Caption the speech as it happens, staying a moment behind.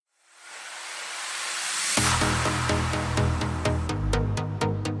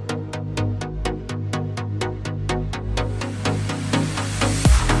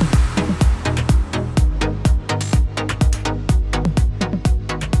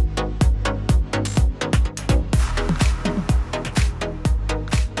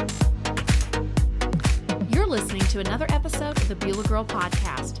another episode of the Beulah Girl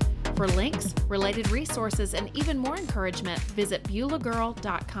Podcast. For links, related resources, and even more encouragement, visit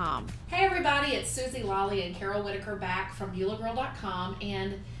BeulahGirl.com. Hey everybody, it's Susie Lawley and Carol Whitaker back from BeulahGirl.com,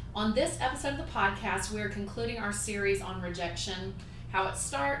 and on this episode of the podcast, we're concluding our series on rejection, how it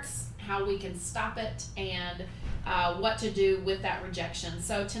starts, how we can stop it, and what to do with that rejection.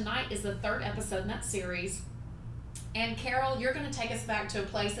 So tonight is the third episode in that series. And Carol, you're going to take us back to a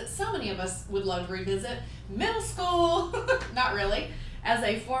place that so many of us would love to revisit, middle school. Not really. As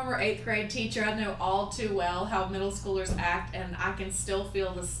a former 8th grade teacher, I know all too well how middle schoolers act, and I can still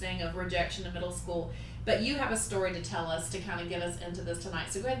feel the sting of rejection in middle school. But you have a story to tell us to kind of get us into this tonight.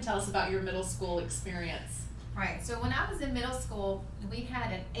 So go ahead and tell us about your middle school experience. Right. So when I was in middle school, we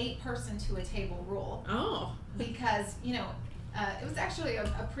had an 8-person to a table rule. Oh. Because, it was actually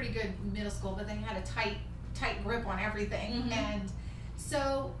a pretty good middle school, but they had a tight grip on everything. Mm-hmm. And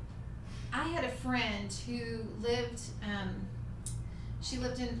so I had a friend who lived, she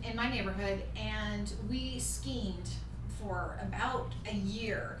lived in my neighborhood, and we schemed for about a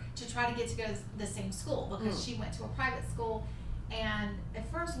year to try to get to go to the same school because she went to a private school. And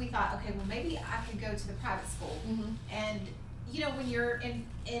at first we thought, okay, well maybe I could go to the private school. Mm-hmm. And when you're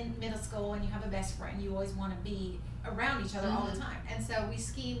in middle school and you have a best friend, you always want to be around each other all the time. And so we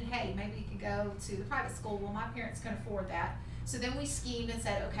schemed, hey, maybe you could go to the private school. Well, my parents can afford that. So then we schemed and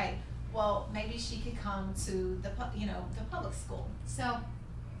said, okay, well, maybe she could come to the public school. So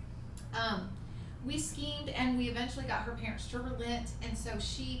we schemed, and we eventually got her parents to relent, and so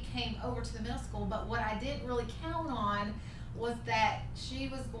she came over to the middle school. But what I didn't really count on was that she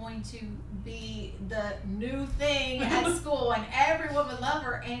was going to be the new thing at school, and everyone would love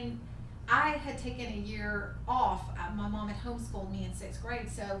her. And I had taken a year off. My mom had homeschooled me in 6th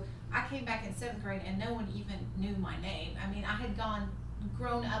grade, so I came back in 7th grade, and no one even knew my name. I mean, I had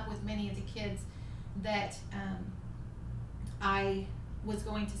grown up with many of the kids that I was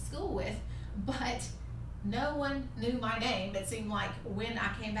going to school with, but no one knew my name, it seemed like, when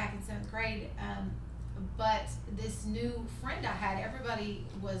I came back in 7th grade. But this new friend I had, everybody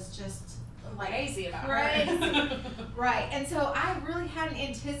was just like crazy about crazy. her. Right. And so I really hadn't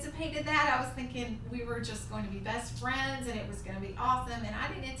anticipated that. I was thinking we were just going to be best friends and it was going to be awesome. And I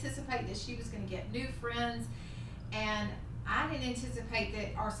didn't anticipate that she was going to get new friends. And I didn't anticipate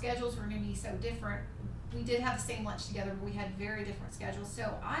that our schedules were going to be so different. We did have the same lunch together, but we had very different schedules.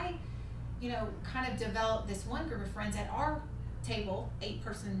 So I, kind of developed this one group of friends at our table,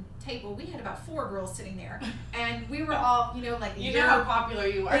 8-person table. We had about 4 girls sitting there, and we were all, like you know how popular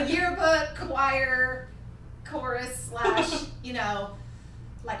you are. A yearbook, choir, chorus /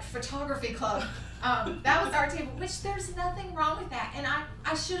 like photography club. That was our table, which there's nothing wrong with that, and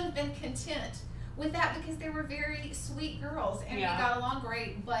I should have been content with that because they were very sweet girls, and we got along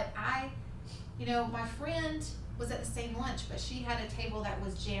great. But my friend was at the same lunch, but she had a table that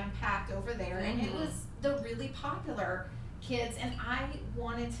was jam-packed over there, and it was the really popular kids, and I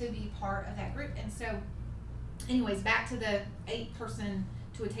wanted to be part of that group. And so anyways, back to the 8-person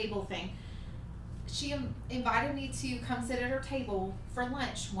to a table thing. She invited me to come sit at her table for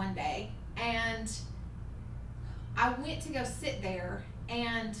lunch one day, and I went to go sit there,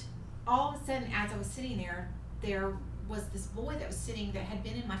 and all of a sudden, as I was sitting there was this boy that was sitting that had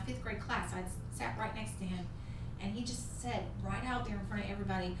been in my 5th grade class. I sat right next to him, and he just said right out there in front of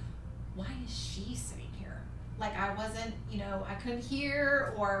everybody, "Why is she sitting here?" Like I wasn't, I couldn't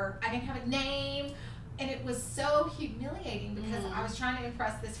hear, or I didn't have a name. And it was so humiliating because I was trying to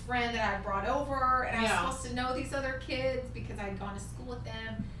impress this friend that I brought over, and I was supposed to know these other kids because I had gone to school with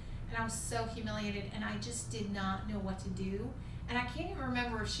them. And I was so humiliated, and I just did not know what to do. And I can't even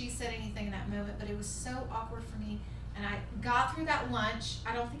remember if she said anything in that moment, but it was so awkward for me. And I got through that lunch.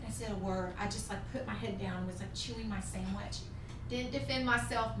 I don't think I said a word. I just put my head down and was chewing my sandwich. Didn't defend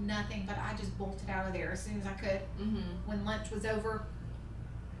myself, nothing, but I just bolted out of there as soon as I could when lunch was over.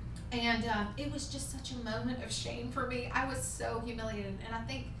 And it was just such a moment of shame for me. I was so humiliated. And I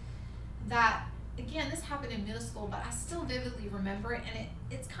think that, again, this happened in middle school, but I still vividly remember it. And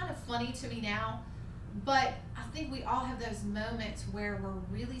it's kind of funny to me now. But I think we all have those moments where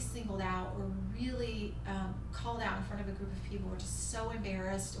we're really singled out or really called out in front of a group of people. We're just so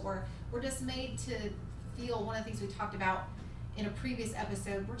embarrassed, or we're just made to feel, one of the things we talked about in a previous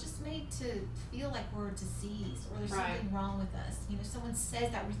episode, we're just made to feel like we're a disease or there's something wrong with us. Someone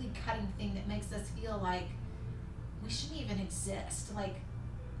says that really cutting thing that makes us feel like we shouldn't even exist. Like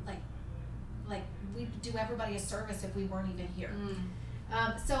we'd do everybody a service if we weren't even here.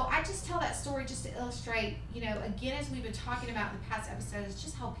 So I just tell that story just to illustrate, again, as we've been talking about in the past episodes,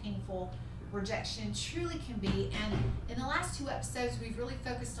 just how painful rejection truly can be. And in the last 2 episodes, we've really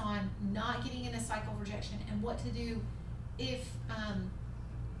focused on not getting in a cycle of rejection and what to do if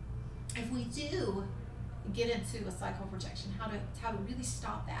we do get into a cycle of rejection, how to really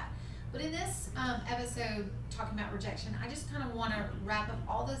stop that. But in this episode, talking about rejection, I just kind of want to wrap up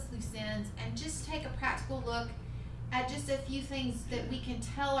all those loose ends and just take a practical look at just a few things that we can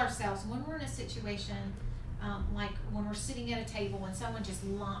tell ourselves when we're in a situation, like when we're sitting at a table and someone just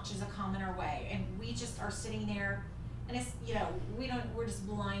launches a comment our way, and we just are sitting there, and it's, we're just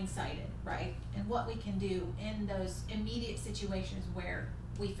blindsided, right? And what we can do in those immediate situations where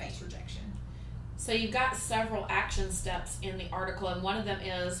we face rejection. So you've got several action steps in the article, and one of them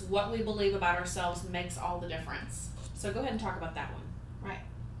is what we believe about ourselves makes all the difference. So go ahead and talk about that one.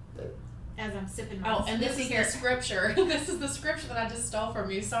 Right. As I'm sipping my and this is the scripture. This is the scripture that I just stole from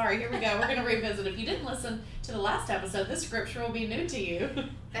you. Sorry, here we go. We're going to revisit. If you didn't listen to the last episode, this scripture will be new to you.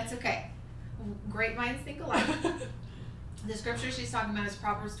 That's okay. Great minds think alike. The scripture she's talking about is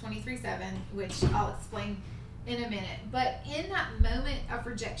Proverbs 23:7, which I'll explain in a minute. But in that moment of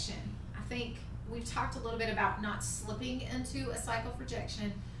rejection, I think we've talked a little bit about not slipping into a cycle of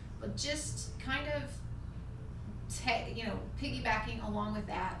rejection, but just kind of piggybacking along with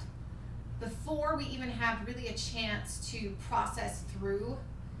that. Before we even have really a chance to process through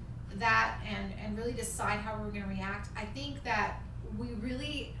that and really decide how we're going to react, I think that we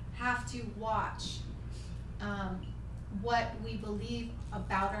really have to watch what we believe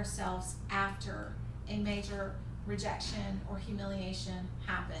about ourselves after a major rejection or humiliation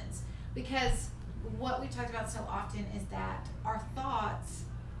happens. Because what we talked about so often is that our thoughts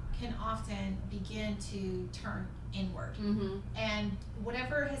can often begin to turn inward. Mm-hmm. And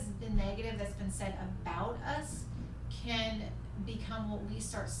whatever has been negative that's been said about us can become what we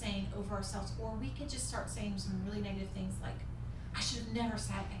start saying over ourselves, or we could just start saying some really negative things like, I should have never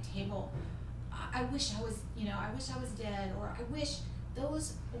sat at that table. I wish I was dead, or I wish.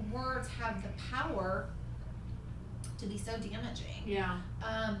 Those words have the power to be so damaging. Yeah.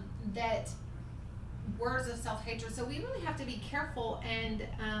 That words of self-hatred. So we really have to be careful and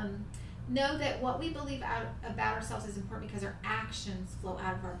know that what we believe about ourselves is important, because our actions flow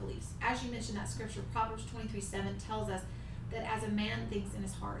out of our beliefs. As you mentioned, that scripture, Proverbs 23:7, tells us that as a man thinks in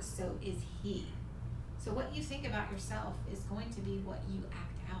his heart, so is he. So what you think about yourself is going to be what you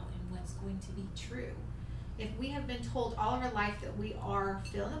act out and what's going to be true. If we have been told all of our life that we are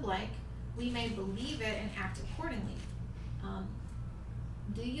fill in the blank, we may believe it and act accordingly.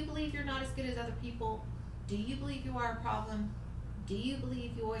 Do you believe you're not as good as other people? Do you believe you are a problem? Do you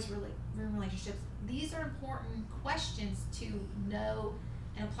believe you always ruin relationships? These are important questions to know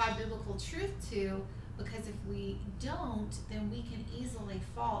and apply biblical truth to, because if we don't, then we can easily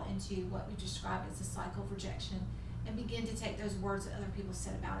fall into what we describe as a cycle of rejection and begin to take those words that other people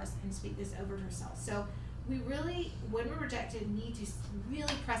said about us and speak this over to ourselves. So we really, when we're rejected, need to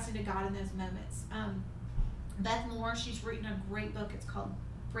really press into God in those moments. Beth Moore, she's written a great book. It's called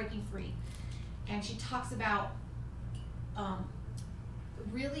Breaking Free. And she talks about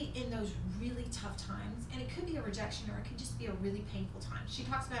really in those really tough times, and it could be a rejection or it could just be a really painful time. She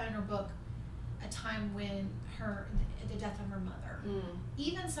talks about in her book a time when the death of her mother.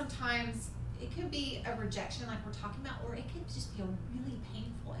 Even sometimes it could be a rejection like we're talking about, or it could just be a really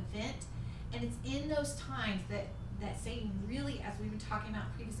painful event. And it's in those times that Satan really, as we've been talking about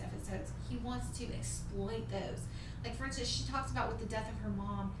in previous episodes, he wants to exploit those. Like, for instance, she talks about with the death of her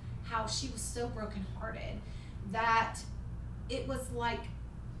mom, how she was so brokenhearted that it was like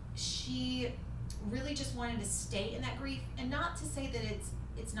she really just wanted to stay in that grief. And not to say that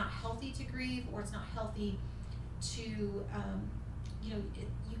it's not healthy to grieve, or it's not healthy to,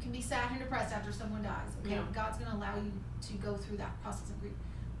 you can be sad and depressed after someone dies. Okay, yeah. God's going to allow you to go through that process of grief.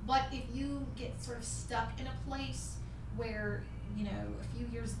 But if you get sort of stuck in a place where, a few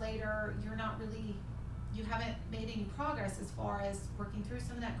years later, you haven't made any progress as far as working through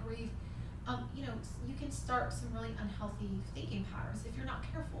some of that grief, you can start some really unhealthy thinking patterns if you're not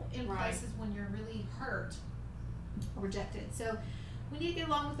careful in places when you're really hurt or rejected. So we need to get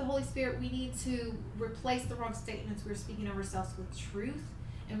along with the Holy Spirit. We need to replace the wrong statements we're speaking of ourselves with truth,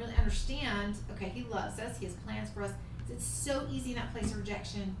 and really understand, okay, he loves us, he has plans for us. It's so easy in that place of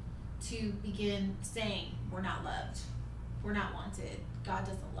rejection to begin saying we're not loved, we're not wanted, God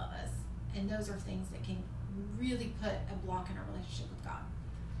doesn't love us. And those are things that can really put a block in our relationship with God.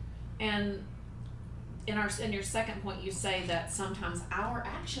 And in your second point, you say that sometimes our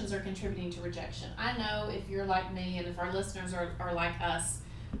actions are contributing to rejection. I know if you're like me, and if our listeners are like us,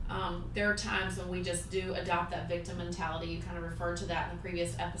 there are times when we just do adopt that victim mentality. You kind of referred to that in the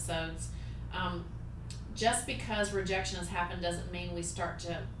previous episodes. Just because rejection has happened doesn't mean we start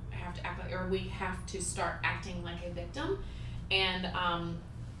to have to act like, or we have to start acting like a victim. And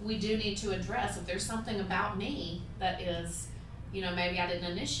we do need to address if there's something about me that is, maybe I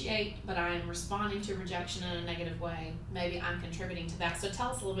didn't initiate, but I am responding to rejection in a negative way. Maybe I'm contributing to that. So tell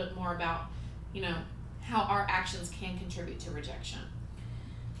us a little bit more about, how our actions can contribute to rejection.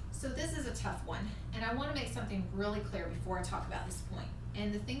 So this is a tough one, and I want to make something really clear before I talk about this point.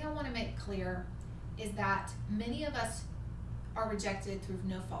 And the thing I want to make clear is that many of us are rejected through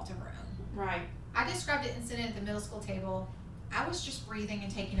no fault of our own. Right. I described an incident at the middle school table. I was just breathing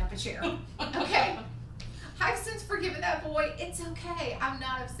and taking up a chair. Okay. I've since forgiven that boy. It's okay. I'm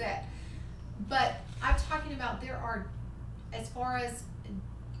not upset. But I'm talking about there are, as far as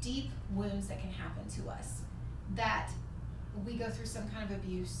deep wounds that can happen to us, that we go through some kind of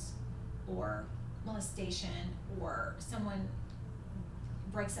abuse or molestation, or someone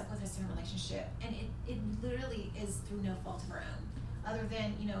breaks up with us in a relationship, and it literally is through no fault of our own, other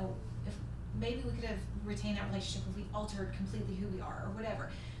than, if maybe we could have retained that relationship if we altered completely who we are or whatever,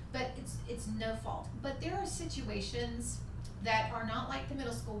 but it's no fault. But there are situations that are not like the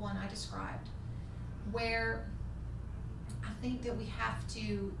middle school one I described, where I think that we have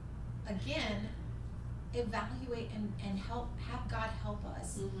to, again, evaluate and have God help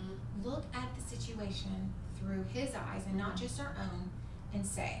us look at the situation through his eyes and not just our own, and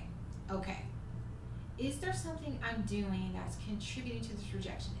say, okay, is there something I'm doing that's contributing to this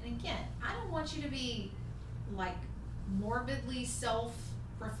rejection? And again, I don't want you to be like morbidly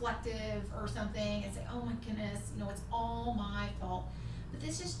self-reflective or something and say, oh my goodness, it's all my fault. But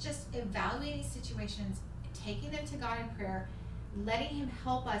this is just evaluating situations, taking them to God in prayer, letting him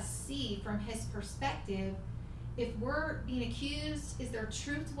help us see from his perspective. If we're being accused, is there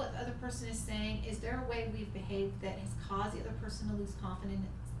truth to what the other person is saying? Is there a way we've behaved that has caused the other person to lose confidence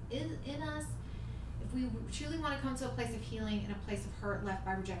in us? If we truly want to come to a place of healing and a place of hurt left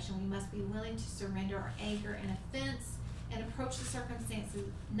by rejection, we must be willing to surrender our anger and offense and approach the circumstances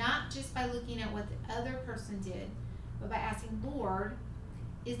not just by looking at what the other person did, but by asking, Lord,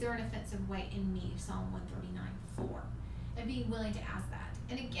 is there an offensive way in me? Psalm 139:4. And being willing to ask that.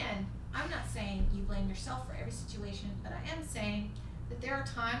 And again, I'm not saying you blame yourself for every situation, but I am saying that there are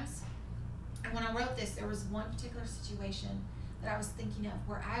times, and when I wrote this, there was one particular situation that I was thinking of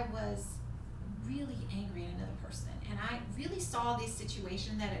where I was really angry at another person, and I really saw this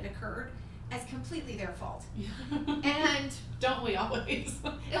situation that had occurred as completely their fault. And don't we always?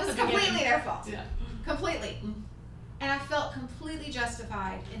 It was completely their fault. Yeah. Completely. And I felt completely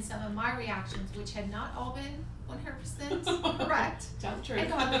justified in some of my reactions, which had not all been 100% correct. Tell the truth. And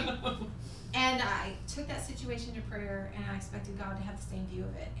godly. And I took that situation to prayer, and I expected God to have the same view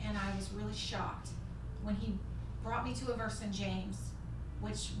of it. And I was really shocked when he brought me to a verse in James,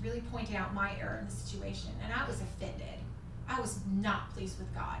 which really pointed out my error in the situation. And I was offended. I was not pleased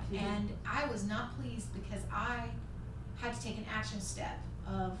with God. Mm-hmm. And I was not pleased because I had to take an action step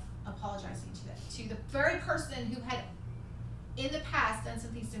of apologizing to the very person who had in the past done some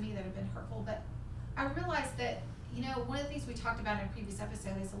things to me that have been hurtful. But I realized that, one of the things we talked about in a previous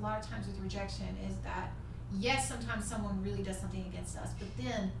episode is a lot of times with rejection is that, yes, sometimes someone really does something against us, but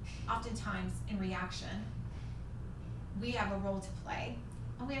then oftentimes in reaction, we have a role to play,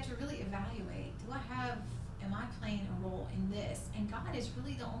 and we have to really evaluate, am I playing a role in this? And God is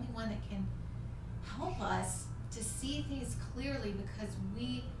really the only one that can help us to see things clearly, because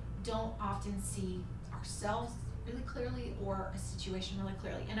we don't often see ourselves really clearly or a situation really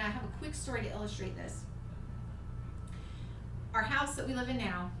clearly. And I have a quick story to illustrate this. Our house that we live in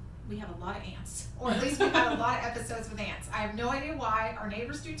now, we have a lot of ants, or at least we've had a lot of episodes with ants. I have no idea why. Our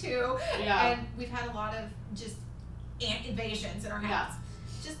neighbors do too. Yeah. And we've had a lot of just ant invasions in our house.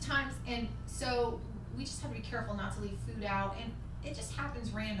 Just times. And so we just have to be careful not to leave food out. And it just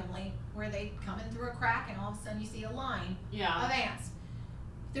happens randomly where they come in through a crack and all of a sudden you see a line of ants.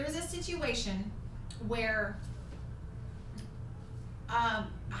 There was a situation where I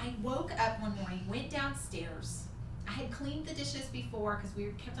woke up one morning, went downstairs. I had cleaned the dishes before because we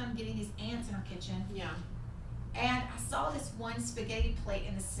kept on getting these ants in our kitchen. Yeah. And I saw this one spaghetti plate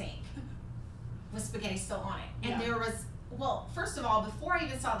in the sink with spaghetti still on it. And there was, first of all, before I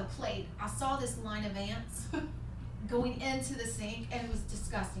even saw the plate, I saw this line of ants going into the sink, and it was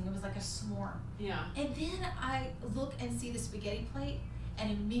disgusting. It was like a swarm. Yeah. And then I look and see the spaghetti plate, and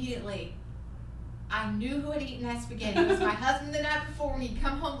immediately I knew who had eaten that spaghetti. It was my husband the night before when he'd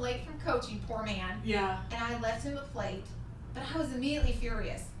come home late from coaching, poor man. Yeah. And I left him a plate, but I was immediately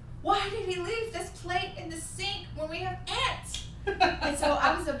furious. Why did he leave this plate in the sink when we have ants? And so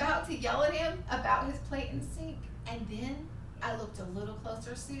I was about to yell at him about his plate in the sink, and then I looked a little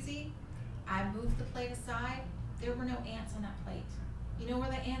closer, Susie. I moved the plate aside. There were no ants on that plate. know where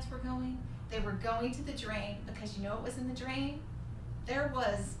the ants were going? They were going to the drain, because you know what was in the drain? There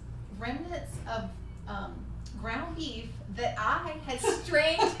was remnants of ground beef that I had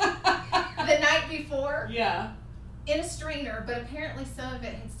strained the night before. Yeah. In a strainer, but apparently some of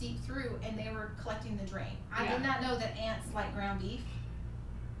it had seeped through and they were collecting the drain. I did not know that ants like ground beef,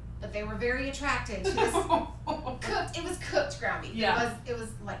 but they were very attracted to this cooked. It was cooked ground beef. Yeah. It was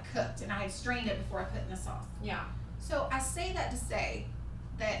like cooked, and I had strained it before I put it in the sauce. Yeah. So I say that to say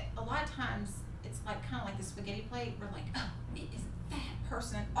that a lot of times it's like kind of like the spaghetti plate. We're like, oh, it is that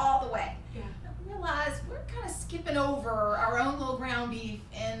person all the way. Yeah. And we realize we're kind of skipping over our own little ground beef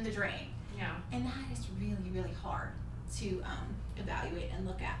in the drain. Yeah. And that is really, really hard to evaluate and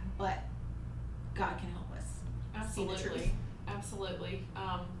look at, but God can help us. Absolutely. See the truth. Absolutely.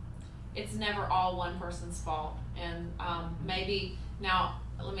 It's never all one person's fault. And maybe, now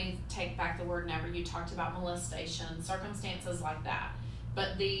let me take back the word never. You talked about molestation, circumstances like that.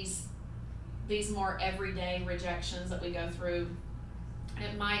 But these more everyday rejections that we go through,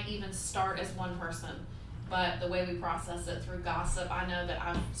 it might even start as one person. But the way we process it through gossip, I know that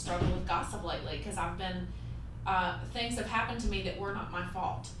I've struggled with gossip lately because I've been, things have happened to me that were not my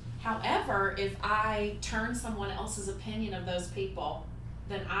fault. However, if I turn someone else's opinion of those people,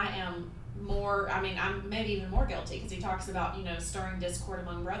 then I'm maybe even more guilty, because he talks about, stirring discord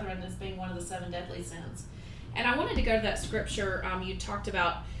among brethren as being one of the 7 deadly sins. And I wanted to go to that scripture. You talked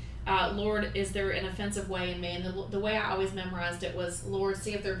about, Lord, is there an offensive way in me? And the way I always memorized it was, Lord,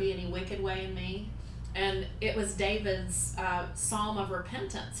 see if there be any wicked way in me. And it was David's psalm of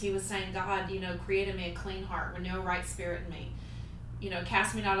repentance. He was saying, God, create in me a clean heart, renew a right spirit in me.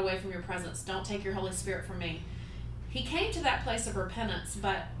 Cast me not away from your presence. Don't take your Holy Spirit from me. He came to that place of repentance,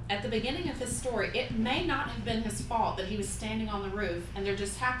 but at the beginning of his story, it may not have been his fault that he was standing on the roof and there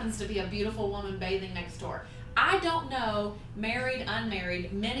just happens to be a beautiful woman bathing next door. I don't know, married,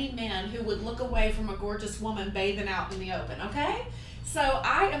 unmarried, many men who would look away from a gorgeous woman bathing out in the open, okay? So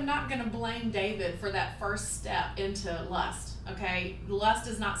I am not going to blame David for that first step into lust, okay? Lust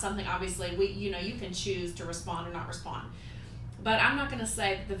is not something, obviously, you can choose to respond or not respond. But I'm not going to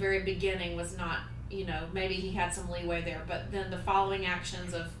say that the very beginning was not, maybe he had some leeway there. But then the following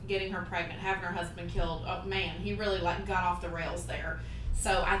actions of getting her pregnant, having her husband killed, oh man, he really got off the rails there.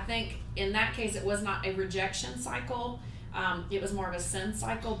 So I think in that case it was not a rejection cycle. It was more of a sin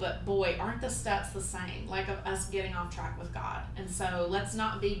cycle, but boy, aren't the steps the same, like of us getting off track with God. And so let's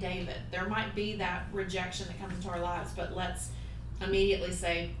not be David. There might be that rejection that comes into our lives, but let's immediately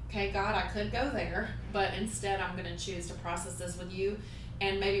say, okay, God, I could go there, but instead I'm going to choose to process this with you,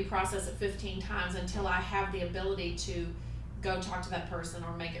 and maybe process it 15 times until I have the ability to go talk to that person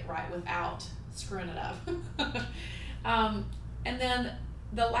or make it right without screwing it up. And then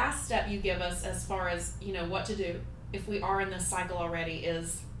the last step you give us as far as, what to do if we are in this cycle already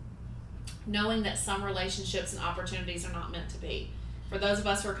is knowing that some relationships and opportunities are not meant to be. For those of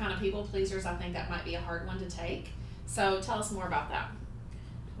us who are kind of people pleasers, I think that might be a hard one to take. So tell us more about that.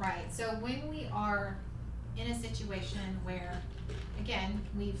 Right. So when we are in a situation where, again,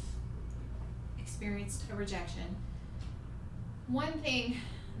 we've experienced a rejection, one thing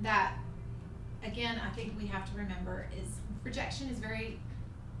that, again, I think we have to remember is rejection is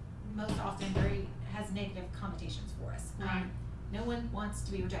most often has negative connotations for us. Right. No one wants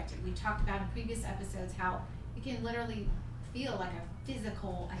to be rejected. We talked about in previous episodes how it can literally feel like a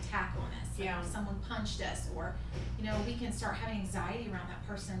physical attack on us. Like if someone punched us, or we can start having anxiety around that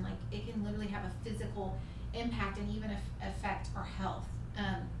person. Like it can literally have a physical impact and even affect our health.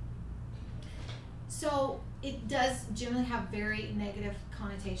 So it does generally have very negative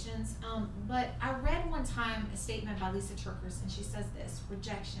connotations. But I read one time a statement by Lisa Turkers, and she says this: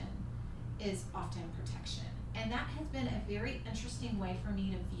 rejection is often protection. And that has been a very interesting way for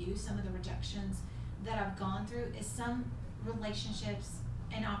me to view some of the rejections that I've gone through, is some relationships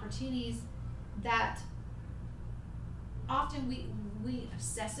and opportunities that often we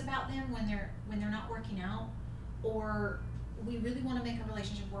obsess about them when they're not working out, or we really want to make a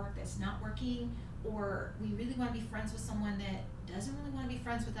relationship work that's not working, or we really want to be friends with someone that doesn't really want to be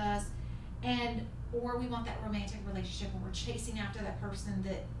friends with us, or we want that romantic relationship and we're chasing after that person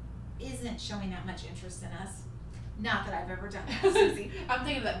that isn't showing that much interest in us. Not that I've ever done that, Susie. I'm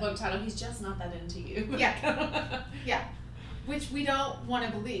thinking of that book title, He's Just Not That Into You. Yeah. Yeah. Which we don't want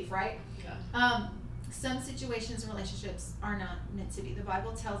to believe, right? Yeah. Some situations and relationships are not meant to be. The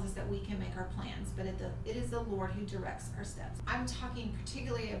Bible tells us that we can make our plans, but it is the Lord who directs our steps. I'm talking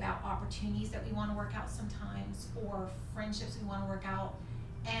particularly about opportunities that we want to work out sometimes, or friendships we want to work out.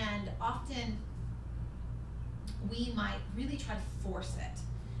 And often we might really try to force it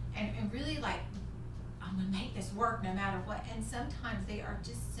and really I'm gonna make this work no matter what. And sometimes they are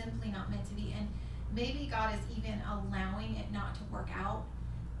just simply not meant to be. And maybe God is even allowing it not to work out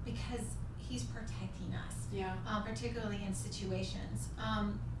because he's protecting us. Yeah. Particularly in situations.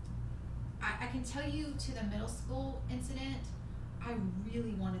 I can tell you, to the middle school incident, I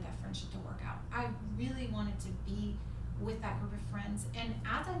really wanted that friendship to work out. I really wanted to be with that group of friends. And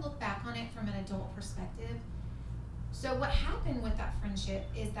as I look back on it from an adult perspective, so what happened with that friendship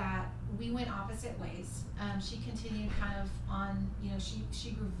is that we went opposite ways. She continued kind of on,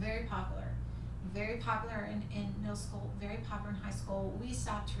 she grew very popular in middle school, very popular in high school. We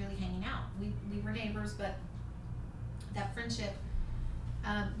stopped really hanging out. We were neighbors, but that friendship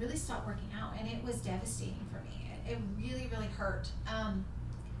really stopped working out, and it was devastating for me. It really, really hurt.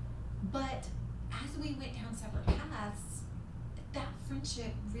 But as we went down separate paths, that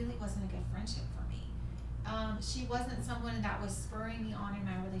friendship really wasn't a good friendship for me. She wasn't someone that was spurring me on in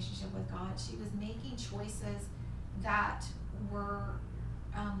my relationship with God. She was making choices that were,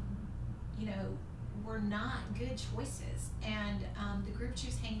 were not good choices. And the group she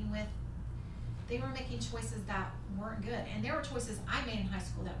was hanging with, they were making choices that weren't good. And there were choices I made in high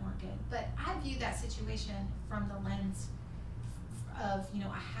school that weren't good. But I viewed that situation from the lens of,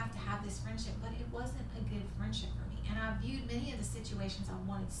 I have to have this friendship, but it wasn't a good friendship for me. And I viewed many of the situations I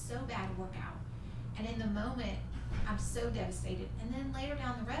wanted so bad to work out. And in the moment, I'm so devastated. And then later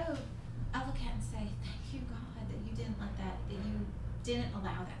down the road, I look at it and say, thank you, God, that you didn't let that, that you didn't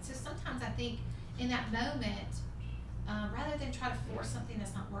allow that. So sometimes I think in that moment, rather than try to force something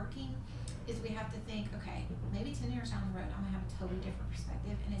that's not working, is we have to think, okay, maybe 10 years down the road, I'm gonna have a totally different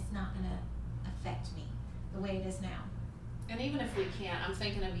perspective, and it's not gonna affect me the way it is now. And even if we can't, I'm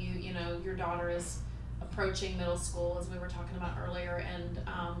thinking of you, your daughter is approaching middle school, as we were talking about earlier, and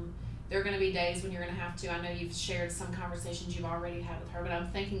there are going to be days when you're going to have to, I know you've shared some conversations you've already had with her, but I'm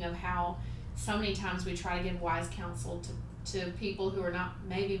thinking of how so many times we try to give wise counsel to people who are not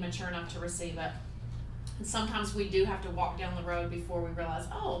maybe mature enough to receive it. And sometimes we do have to walk down the road before we realize,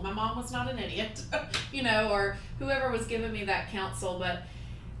 oh, my mom was not an idiot, or whoever was giving me that counsel. But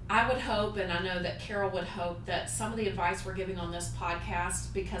I would hope, and I know that Carol would hope, that some of the advice we're giving on this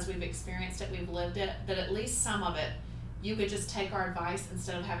podcast, because we've experienced it, we've lived it, that at least some of it, you could just take our advice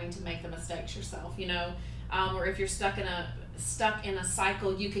instead of having to make the mistakes yourself, or if you're stuck in a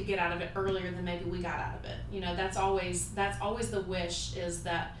cycle, you could get out of it earlier than maybe we got out of it. That's always the wish, is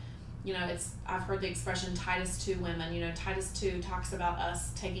that, I've heard the expression Titus 2 women. Titus 2 talks about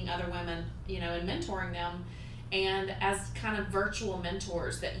us taking other women, and mentoring them, and as kind of virtual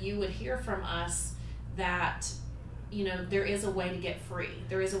mentors, that you would hear from us that, there is a way to get free.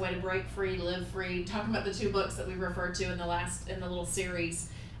 There is a way to break free, live free. Talking about the 2 books that we referred to in the little series,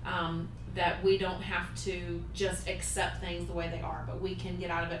 that we don't have to just accept things the way they are, but we can get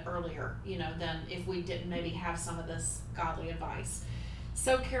out of it earlier, than if we didn't maybe have some of this godly advice.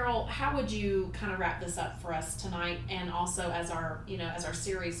 So Carol, how would you kind of wrap this up for us tonight, and also as our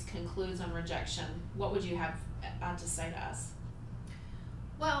series concludes on rejection, what would you have to say to us?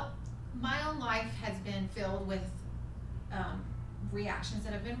 Well, my own life has been filled with reactions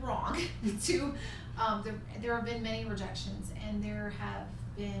that have been wrong to there have been many rejections, and there have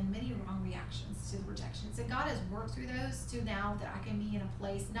been many wrong reactions to the rejections, and God has worked through those to now that I can be in a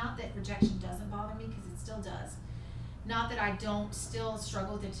place, not that rejection doesn't bother me, because it still does, not that I don't still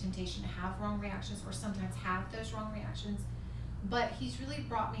struggle with the temptation to have wrong reactions or sometimes have those wrong reactions, but he's really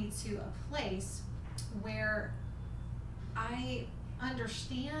brought me to a place where I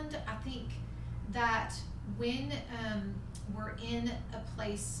understand, I think, that when we're in a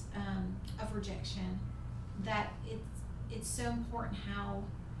place of rejection, that it's so important how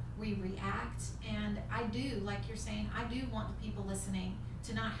we react. And I do, like you're saying, I do want the people listening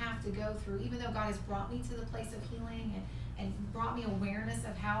to not have to go through, even though God has brought me to the place of healing and brought me awareness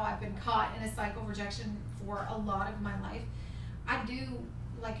of how I've been caught in a cycle of rejection for a lot of my life. I do,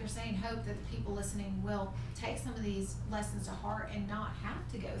 like you're saying, hope that the people listening will take some of these lessons to heart and not have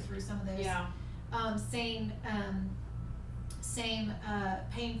to go through some of those same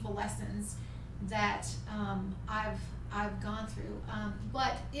painful lessons that I've gone through.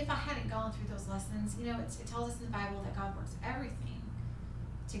 But if I hadn't gone through those lessons, it tells us in the Bible that God works everything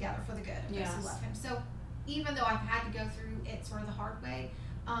together for the good of those who love Him. So even though I've had to go through it sort of the hard way,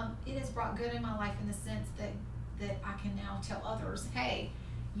 it has brought good in my life in the sense that I can now tell others, hey,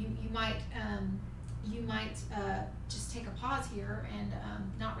 you might just take a pause here and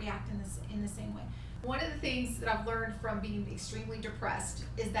not react in the same way. One of the things that I've learned from being extremely depressed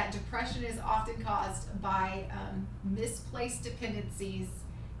is that depression is often caused by misplaced dependencies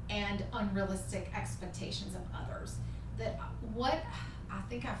and unrealistic expectations of others. That what I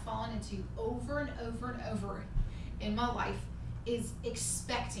think I've fallen into over and over and over in my life is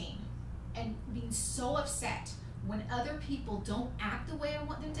expecting and being so upset when other people don't act the way I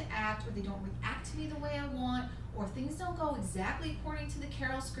want them to act, or they don't react to me the way I want, or things don't go exactly according to the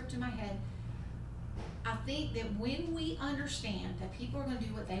Carol script in my head. I think that when we understand that people are going to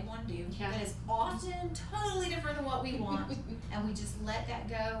do what they want to do, that is often totally different than what we want, and we just let that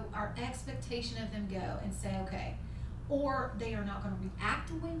go, our expectation of them go, and say, okay, or they are not going to react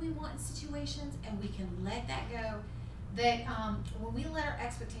the way we want in situations, and we can let that go. That when we let our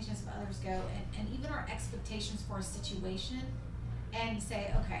expectations of others go, and even our expectations for a situation, and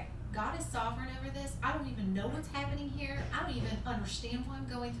say, okay, God is sovereign over this. I don't even know what's happening here. I don't even understand why I'm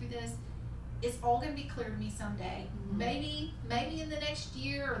going through this. It's all going to be clear to me someday. Mm-hmm. Maybe in the next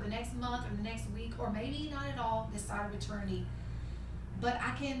year, or the next month, or the next week, or maybe not at all this side of eternity. But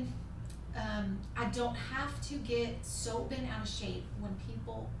I don't have to get so bent out of shape when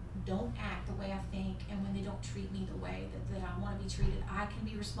people don't act the way I think, and when they don't treat me the way that I want to be treated. I can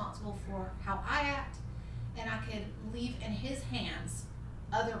be responsible for how I act, and I can leave in His hands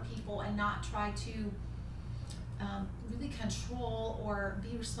other people and not try to really control or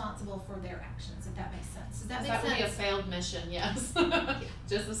be responsible for their actions, if that makes sense. Does that make sense? That would be a failed mission, yes.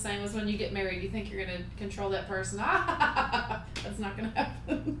 Just the same as when you get married, you think you're going to control that person. That's not going to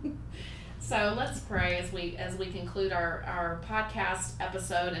happen. So let's pray as we conclude our podcast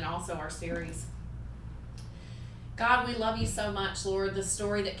episode and also our series. God, we love you so much, Lord. The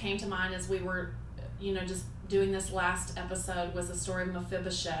story that came to mind as we were, just doing this last episode was the story of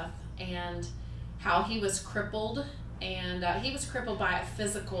Mephibosheth, and how he was crippled, and he was crippled by a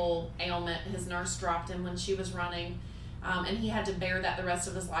physical ailment. His nurse dropped him when she was running, and he had to bear that the rest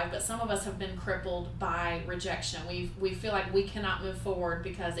of his life. But some of us have been crippled by rejection. We feel like we cannot move forward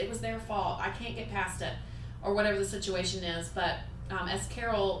because it was their fault. I can't get past it, or whatever the situation is. But as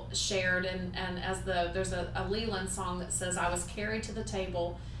Carol shared, and as there's a Leland song that says, I was carried to the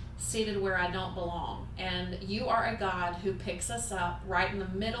table, seated where I don't belong. And you are a God who picks us up right in the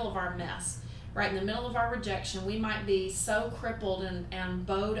middle of our mess, right in the middle of our rejection. We might be so crippled and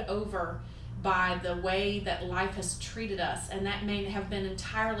bowed over by the way that life has treated us, and that may have been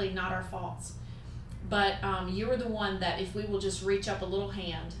entirely not our faults. But you are the one that if we will just reach up a little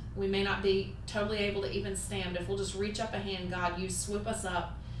hand, we may not be totally able to even stand, but if we'll just reach up a hand, God, you swoop us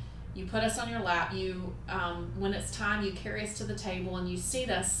up, you put us on your lap, you when it's time, you carry us to the table, and you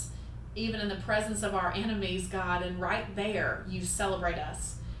seat us even in the presence of our enemies, God, and right there you celebrate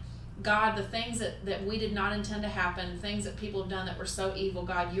us. God, the things that we did not intend to happen, things that people have done that were so evil,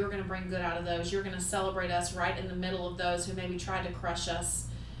 God, you're going to bring good out of those. You're going to celebrate us right in the middle of those who maybe tried to crush us.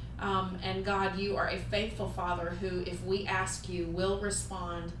 And God, you are a faithful Father who, if we ask you, will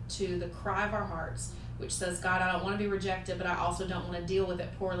respond to the cry of our hearts, which says, God, I don't want to be rejected, but I also don't want to deal with it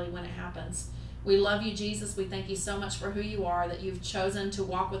poorly when it happens. We love you, Jesus. We thank you so much for who you are, that you've chosen to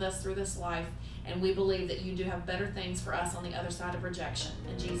walk with us through this life. And we believe that you do have better things for us on the other side of rejection.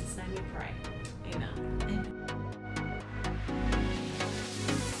 In Jesus' name we pray. Amen.